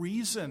for a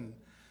reason,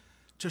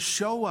 to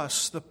show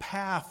us the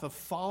path of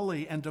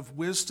folly and of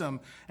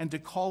wisdom, and to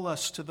call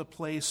us to the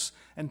place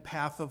and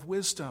path of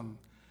wisdom,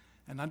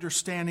 and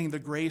understanding the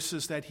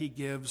graces that he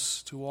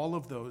gives to all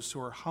of those who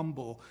are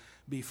humble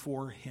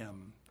before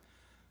him.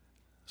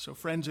 So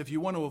friends, if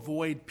you want to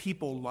avoid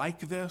people like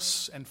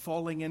this and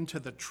falling into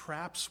the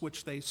traps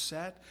which they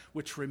set,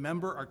 which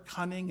remember are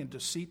cunning and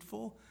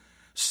deceitful,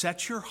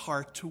 set your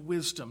heart to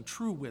wisdom,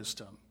 true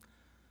wisdom.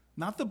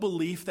 Not the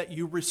belief that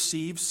you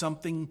receive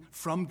something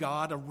from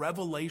God, a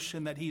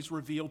revelation that he's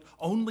revealed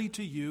only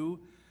to you,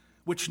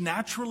 which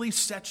naturally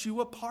sets you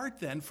apart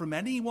then from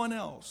anyone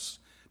else,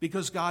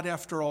 because God,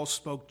 after all,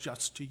 spoke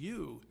just to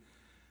you.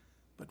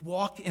 But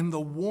walk in the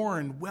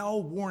worn,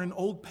 well-worn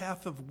old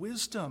path of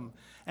wisdom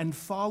and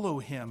follow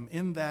him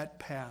in that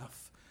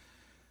path,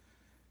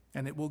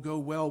 and it will go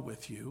well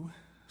with you.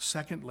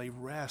 Secondly,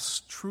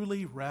 rest,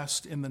 truly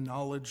rest in the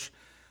knowledge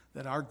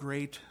that our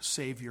great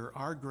Savior,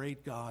 our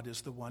great God,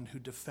 is the one who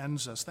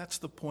defends us. That's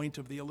the point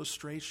of the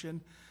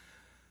illustration.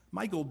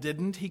 Michael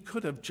didn't. He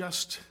could have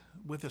just,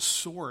 with a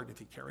sword, if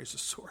he carries a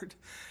sword,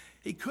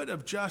 he could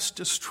have just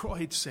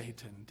destroyed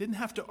Satan. Didn't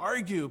have to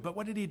argue, but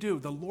what did he do?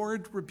 The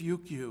Lord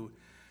rebuke you.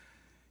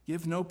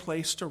 Give no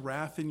place to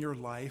wrath in your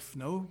life,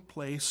 no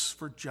place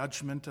for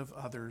judgment of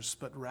others,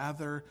 but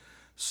rather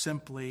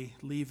simply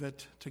leave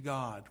it to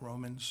God.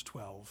 Romans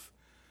 12.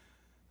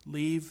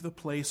 Leave the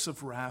place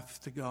of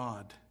wrath to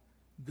God.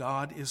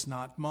 God is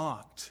not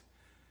mocked.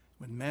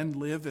 When men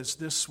live as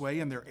this way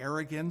in their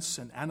arrogance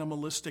and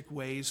animalistic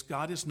ways,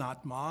 God is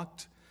not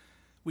mocked.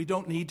 We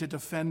don't need to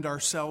defend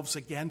ourselves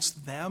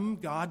against them.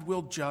 God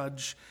will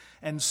judge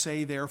and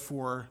say,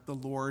 therefore, the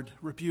Lord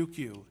rebuke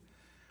you.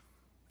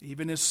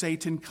 Even as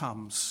Satan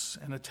comes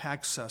and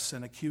attacks us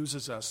and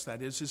accuses us,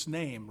 that is his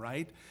name,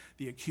 right?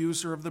 The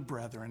accuser of the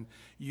brethren.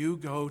 You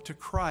go to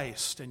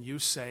Christ and you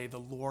say, the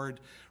Lord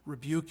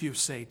rebuke you,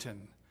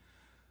 Satan.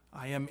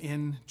 I am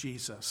in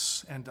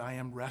Jesus and I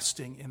am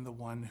resting in the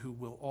one who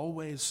will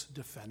always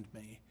defend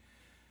me.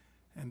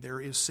 And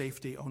there is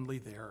safety only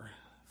there.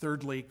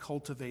 Thirdly,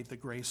 cultivate the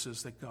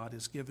graces that God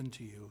has given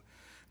to you.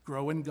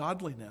 Grow in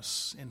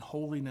godliness, in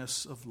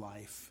holiness of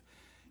life.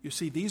 You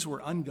see, these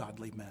were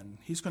ungodly men.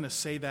 He's going to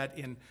say that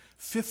in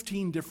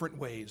 15 different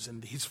ways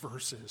in these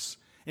verses.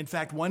 In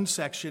fact, one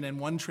section and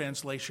one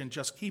translation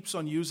just keeps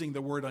on using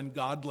the word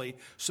ungodly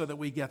so that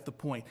we get the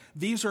point.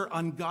 These are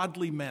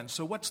ungodly men.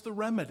 So what's the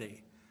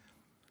remedy?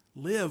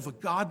 Live a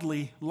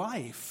godly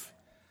life.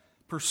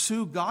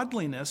 Pursue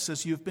godliness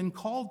as you've been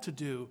called to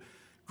do.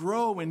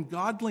 Grow in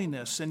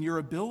godliness, and your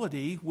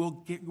ability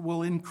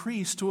will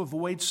increase to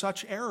avoid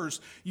such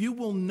errors. You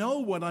will know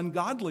what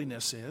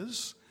ungodliness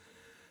is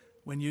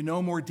when you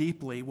know more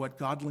deeply what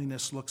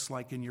godliness looks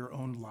like in your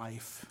own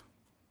life.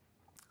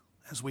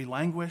 As we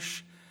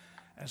languish,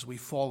 as we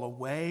fall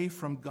away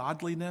from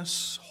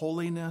godliness,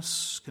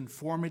 holiness,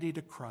 conformity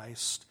to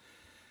Christ,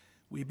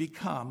 we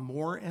become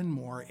more and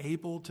more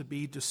able to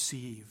be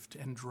deceived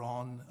and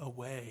drawn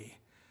away,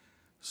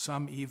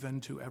 some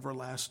even to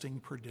everlasting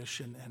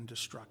perdition and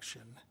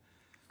destruction.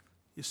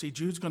 You see,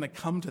 Jude's going to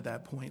come to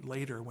that point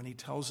later when he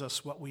tells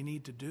us what we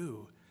need to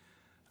do.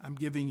 I'm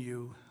giving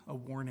you a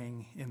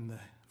warning in the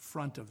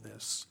front of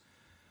this.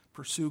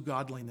 Pursue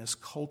godliness,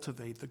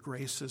 cultivate the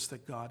graces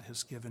that God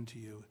has given to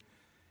you.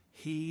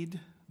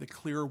 Heed the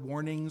clear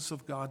warnings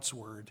of God's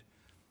word,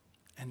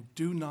 and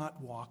do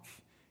not walk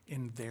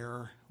in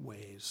their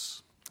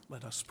ways.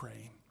 Let us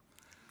pray.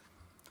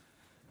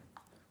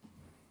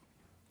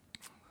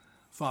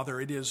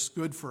 Father, it is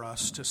good for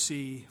us to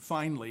see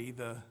finally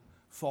the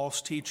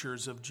false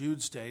teachers of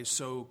Jude's day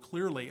so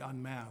clearly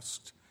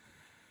unmasked.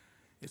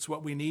 It's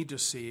what we need to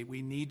see.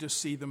 We need to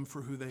see them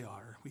for who they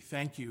are. We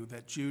thank you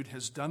that Jude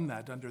has done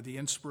that under the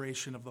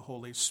inspiration of the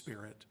Holy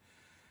Spirit.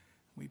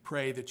 We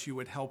pray that you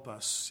would help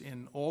us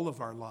in all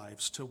of our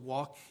lives to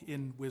walk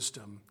in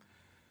wisdom,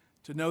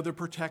 to know the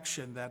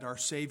protection that our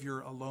Savior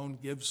alone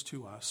gives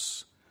to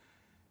us,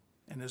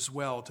 and as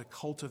well to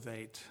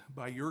cultivate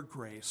by your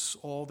grace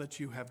all that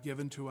you have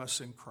given to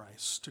us in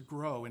Christ, to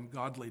grow in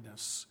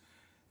godliness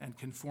and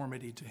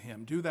conformity to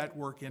him. Do that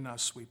work in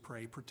us, we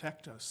pray.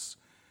 Protect us.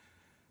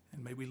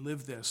 And may we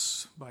live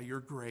this by your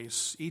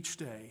grace each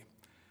day.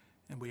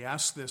 And we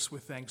ask this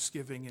with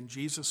thanksgiving in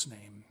Jesus'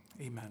 name.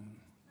 Amen.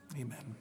 Amen.